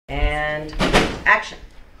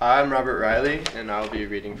Hi, I'm Robert Riley, and I'll be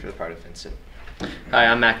reading for the part of Vincent. Hi,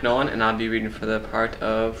 I'm Mac Nolan, and I'll be reading for the part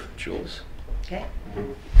of Jules. Okay.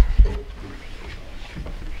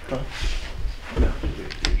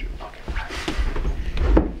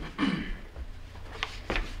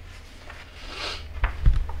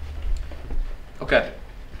 Okay,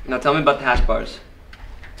 now tell me about the hash bars.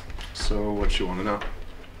 So, what you want to know?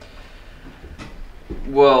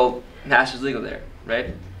 Well, hash is legal there,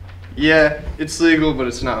 right? Yeah, it's legal, but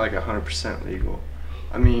it's not like 100% legal.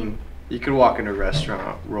 I mean, you could walk into a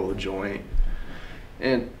restaurant, roll a joint,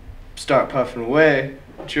 and start puffing away,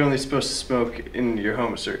 but you're only supposed to smoke in your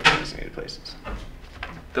home at certain designated places.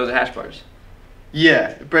 Those are hash bars.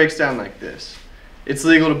 Yeah, it breaks down like this. It's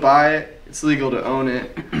legal to buy it, it's legal to own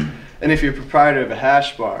it, and if you're a proprietor of a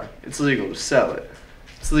hash bar, it's legal to sell it.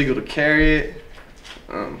 It's legal to carry it,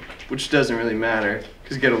 which doesn't really matter,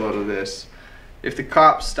 because get a load of this. If the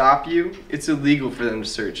cops stop you, it's illegal for them to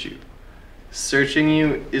search you. Searching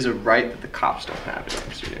you is a right that the cops don't have in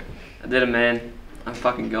Amsterdam. I did it, man. I'm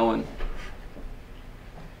fucking going.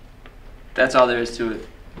 That's all there is to it.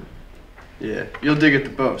 Yeah, you'll dig it the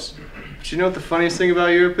most. But you know what the funniest thing about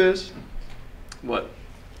Europe is? What?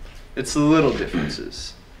 It's the little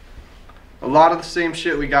differences. A lot of the same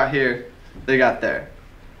shit we got here, they got there.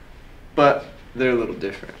 But they're a little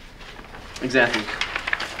different. Exactly.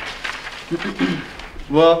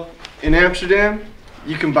 Well, in Amsterdam,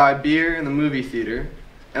 you can buy beer in the movie theater,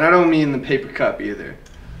 and I don't mean the paper cup either.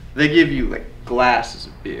 They give you like glasses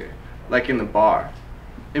of beer, like in the bar.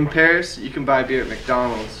 In Paris, you can buy beer at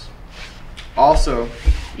McDonald's. Also,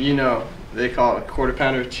 you know, they call it a quarter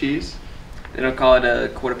pounder of cheese. They don't call it a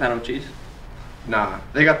quarter pound of cheese? Nah,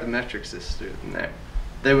 they got the metric system in there.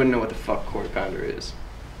 They wouldn't know what the fuck quarter pounder is.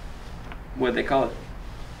 What'd they call it?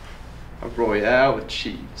 A Royale with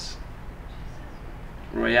cheese.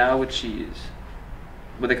 Royale with cheese.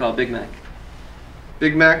 What they call a Big Mac?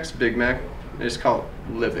 Big Mac's Big Mac. They just call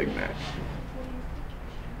it Le Big Mac.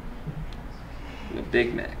 A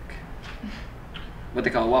Big Mac. What they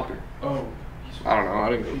call a Whopper? Oh. I don't know, I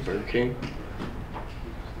didn't go to Burger King.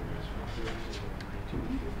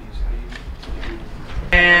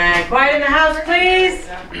 And quiet in the house, please.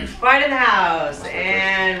 Quiet in the house.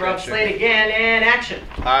 And Rob Slade again, and action.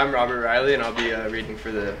 Hi, I'm Robert Riley, and I'll be reading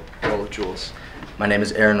for the role of Jules. My name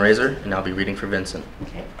is Aaron Razor, and I'll be reading for Vincent.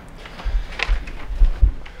 Okay.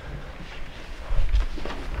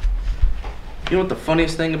 You know what the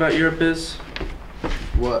funniest thing about Europe is?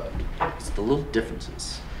 What? It's the little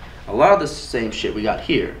differences. A lot of the same shit we got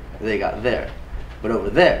here, they got there. But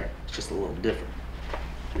over there, it's just a little different.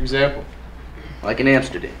 Example? Like in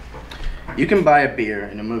Amsterdam, you can buy a beer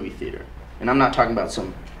in a movie theater. And I'm not talking about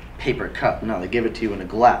some paper cup. No, they give it to you in a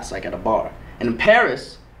glass, like at a bar. And in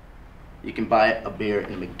Paris, you can buy a beer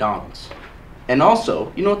in McDonald's. And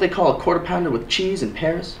also, you know what they call a quarter pounder with cheese in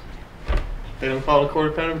Paris? They don't call it a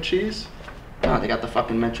quarter pounder of cheese? No, they got the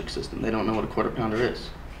fucking metric system. They don't know what a quarter pounder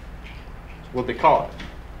is. What they call it?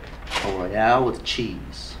 A Royale with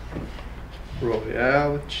cheese.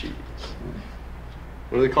 Royale with cheese.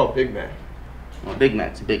 What do they call Big Mac? Well, Big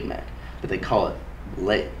Mac's a Big Mac, but they call it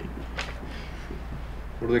Le Big Mac.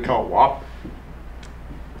 What do they call Whopper?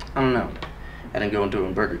 I don't know. I didn't go into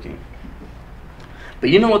a Burger King. But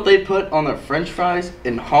you know what they put on their French fries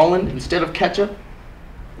in Holland instead of ketchup?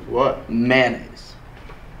 What? Mayonnaise.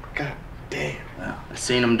 God damn. Wow, I've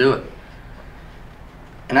seen them do it.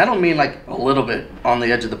 And I don't mean like a little bit on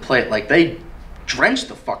the edge of the plate. Like they drench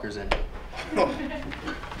the fuckers in it.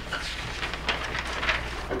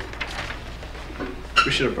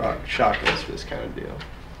 We should have brought shotguns for this kind of deal.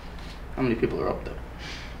 How many people are up there?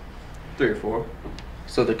 3 or 4.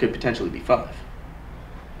 So there could potentially be 5.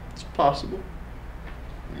 It's possible.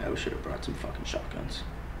 Yeah, we should have brought some fucking shotguns.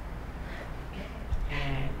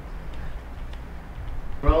 And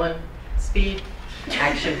rolling. Speed.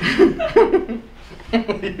 Action.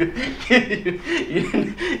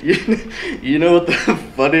 You know what the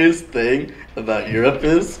funniest thing about Europe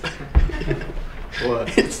is?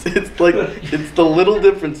 What? It's the little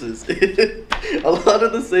differences. A lot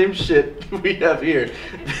of the same shit we have here,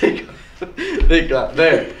 they got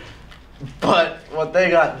there. But what they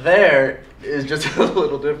got there is just a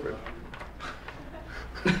little different.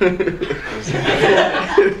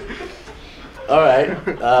 All right,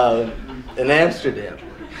 in Amsterdam,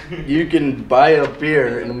 you can buy a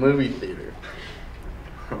beer in a movie theater.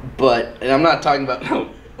 And I'm not talking about no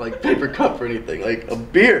like paper cup or anything, like a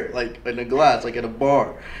beer, like in a glass, like at a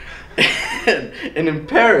bar. And in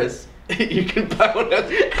Paris, you can buy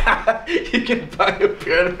you can buy a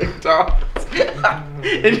beer at McDonald's.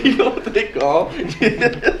 And you know what they call?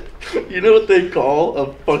 You know what they call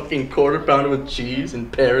a fucking quarter pounder with cheese in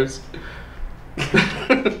Paris?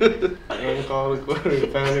 Don't call it a quarter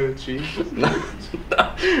pounder with cheese.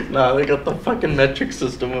 Nah, they got the fucking metric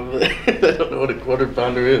system of it. They don't know what a quarter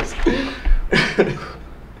pounder is.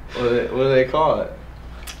 What do they call it?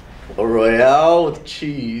 A Royale with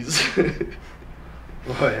cheese.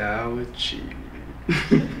 Royale with cheese.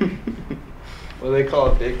 What do they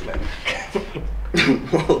call a Big Mac?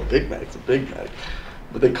 Well, Big Mac's a Big Mac,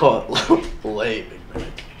 but they call it filet Big Mac.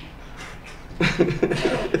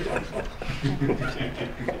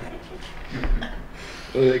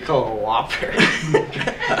 What do they call a Whopper?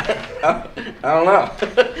 I don't know.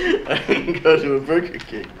 I didn't go to a Burger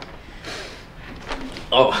King.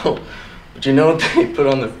 Oh, but you know what they put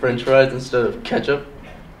on the French fries instead of ketchup?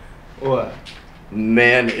 What?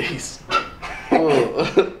 Mayonnaise.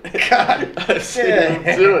 Oh. God, I've seen them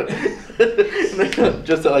do it.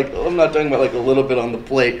 Just like, I'm not talking about like a little bit on the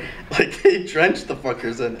plate. Like they drench the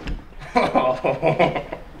fuckers in it.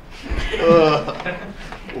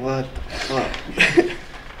 What the fuck?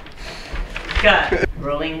 Cut.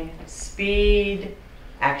 Rolling speed.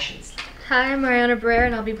 Actions. Hi, I'm Mariana Barrera,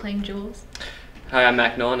 and I'll be playing Jules. Hi, I'm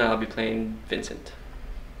Mac Nolan, and I'll be playing Vincent.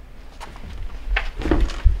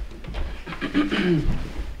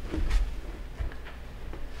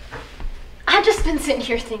 I've just been sitting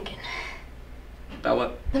here thinking. About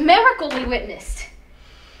what? The miracle we witnessed.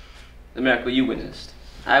 The miracle you witnessed.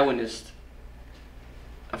 I witnessed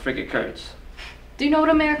a freak occurrence. Do you know what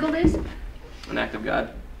a miracle is? An act of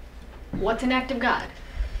God. What's an act of God?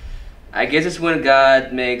 I guess it's when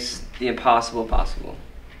God makes the impossible possible.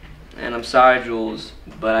 And I'm sorry, Jules,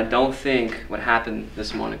 but I don't think what happened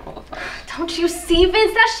this morning qualifies. Don't you see,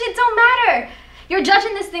 Vince? That shit don't matter. You're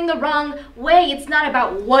judging this thing the wrong way. It's not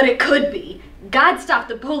about what it could be. God stopped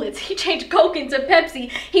the bullets. He changed Coke into Pepsi.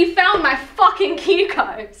 He found my fucking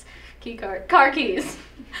car keys.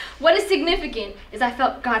 What is significant is I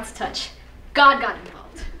felt God's touch. God got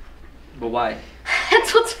involved. But why?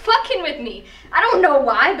 That's what's fucking with me. I don't know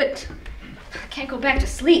why, but I can't go back to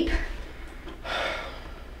sleep.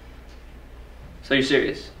 So you're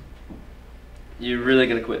serious? You're really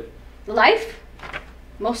gonna quit? Life?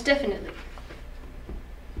 Most definitely.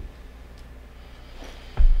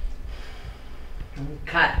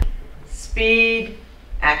 Cut. Speed.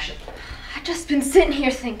 Action. I've just been sitting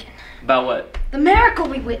here thinking. About what? The miracle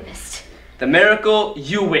we witnessed. The miracle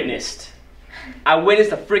you witnessed. I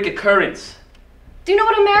witnessed a freak occurrence. Do you know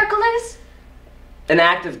what a miracle is? An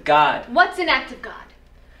act of God. What's an act of God?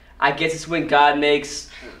 I guess it's when God makes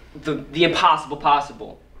the impossible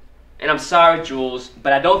possible. And I'm sorry, Jules,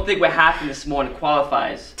 but I don't think what happened this morning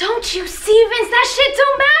qualifies. Don't you see, Vince? That shit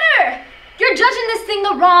don't matter. You're judging this thing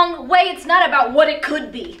the wrong way. It's not about what it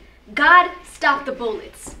could be. God stopped the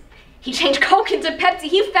bullets. He changed Coke into Pepsi.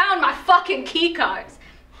 He found my fucking key cards.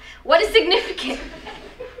 What is significant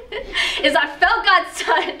is I felt God's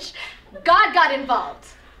touch. God got involved.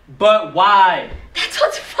 But why? That's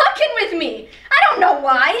what's fucking with me. I don't know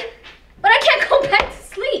why, but I can't go back to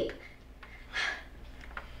sleep.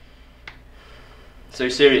 So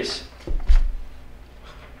you're serious?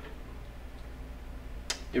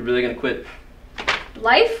 You're really gonna quit?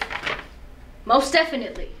 Life? Most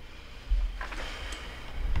definitely.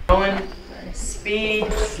 Rolling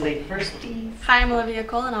speed. Sleep first, please. Hi, I'm Olivia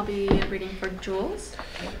Cole, and I'll be reading for Jules.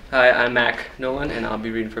 Hi, I'm Mac Nolan, and I'll be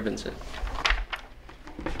reading for Vincent.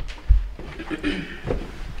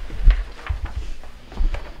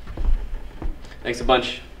 Thanks a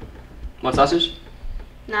bunch. Want sausage?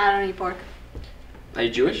 Nah, I don't eat pork. Are you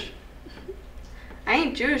Jewish? I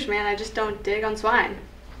ain't Jewish, man. I just don't dig on swine.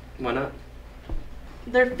 Why not?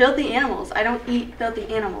 They're filthy animals. I don't eat filthy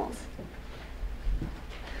animals.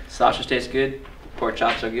 Sausage tastes good. Pork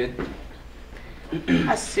chops are good.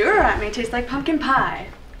 A sewer rat may taste like pumpkin pie.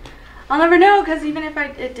 I'll never know, because even if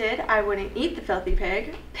it did, I wouldn't eat the filthy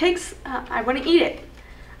pig. I wouldn't eat it.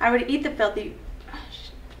 I would eat the filthy...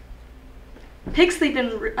 Pigs sleep in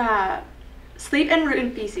root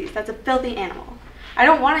in feces. That's a filthy animal. I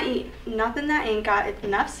don't want to eat nothing that ain't got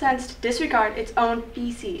enough sense to disregard its own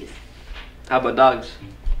feces. How about dogs?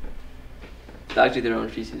 Dogs eat their own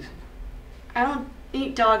feces. I don't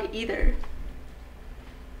eat dog either.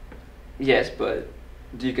 Yes, but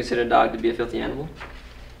do you consider a dog to be a filthy animal?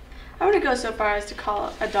 I wouldn't go so far as to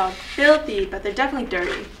call a dog filthy, but they're definitely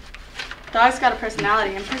dirty. Dogs got a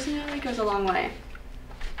personality, and personality goes a long way.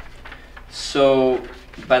 So,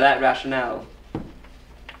 by that rationale,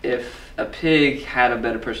 if a pig had a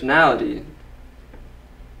better personality,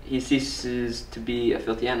 he ceases to be a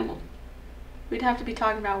filthy animal. We'd have to be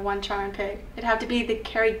talking about one charming pig. It'd have to be the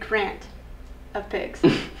Cary Grant of pigs.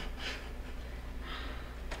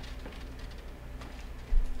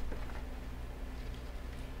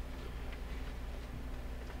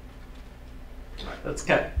 Let's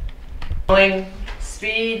cut. Rolling,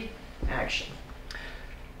 speed, action.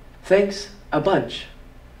 Thanks a bunch.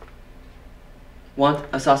 Want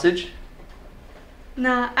a sausage?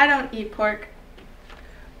 Nah, I don't eat pork.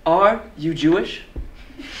 Are you Jewish?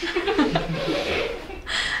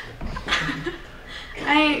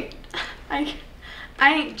 I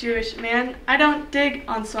ain't Jewish, man. I don't dig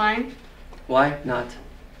on swine. Why not?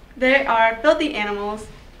 They are filthy animals.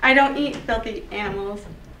 I don't eat filthy animals.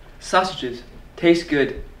 Sausages taste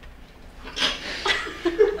good.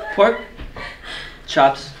 Pork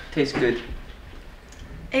chops taste good.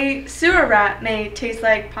 A sewer rat may taste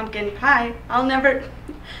like pumpkin pie. I'll never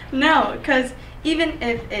know, because even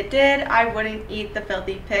if it did, I wouldn't eat the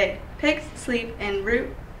filthy pig. Pigs sleep in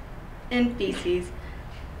root and feces.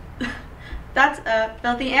 That's a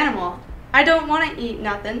filthy animal. I don't want to eat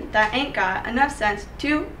nothing that ain't got enough sense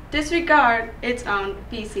to disregard its own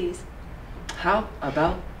feces. How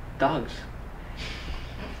about dogs?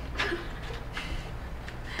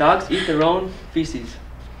 Dogs eat their own feces.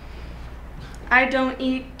 I don't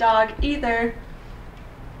eat dog either.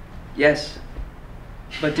 Yes.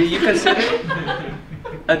 But do you consider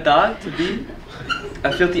a dog to be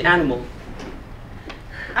a filthy animal?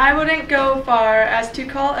 I wouldn't go far as to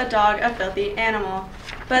call a dog a filthy animal,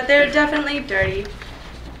 but they're definitely dirty.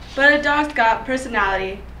 But a dog's got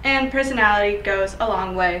personality, and personality goes a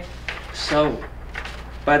long way. So,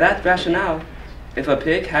 by that rationale, if a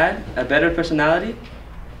pig had a better personality,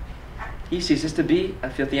 he ceases to be a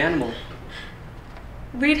filthy animal.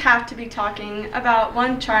 We'd have to be talking about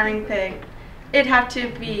one charming pig. It'd have to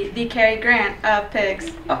be the Cary Grant of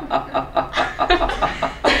pigs.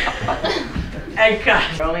 And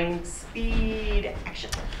cut. Rolling, speed, action.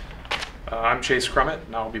 I'm Chase Crummett,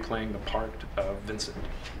 and I'll be playing the part of Vincent.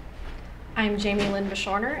 I'm Jamie Lynn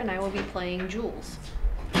Bashorner, and I will be playing Jules.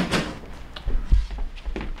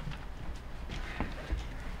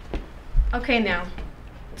 Okay, now,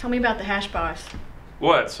 tell me about the hash bars.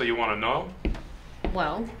 What, so you want to know?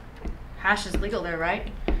 Well, hash is legal there, right?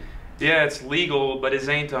 Yeah, it's legal, but it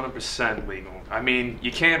ain't 100% legal. I mean,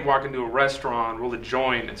 you can't walk into a restaurant, roll a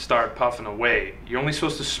joint, and start puffing away. You're only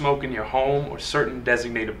supposed to smoke in your home or certain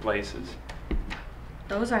designated places.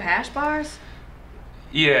 Those are hash bars?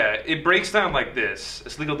 Yeah, it breaks down like this.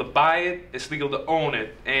 It's legal to buy it, it's legal to own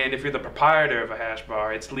it, and if you're the proprietor of a hash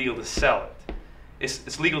bar, it's legal to sell it.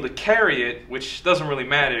 It's legal to carry it, which doesn't really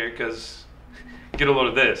matter, because, get a load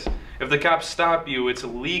of this. If the cops stop you, it's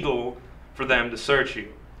illegal for them to search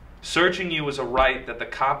you. Searching you is a right that the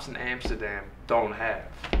cops in Amsterdam don't have.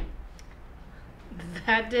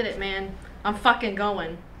 That did it, man. I'm fucking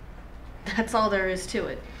going. That's all there is to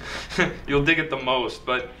it. You'll dig it the most,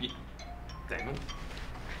 but... Damn it.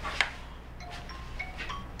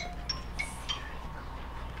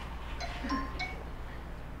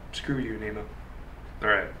 Screw you, Nemo.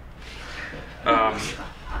 Alright.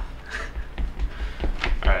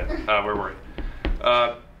 Alright, where were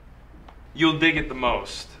we? You'll dig it the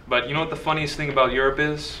most. But you know what the funniest thing about Europe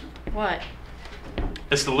is? What?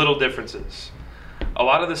 It's the little differences. A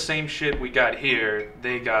lot of the same shit we got here,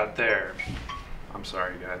 they got there. I'm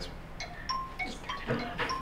sorry, guys.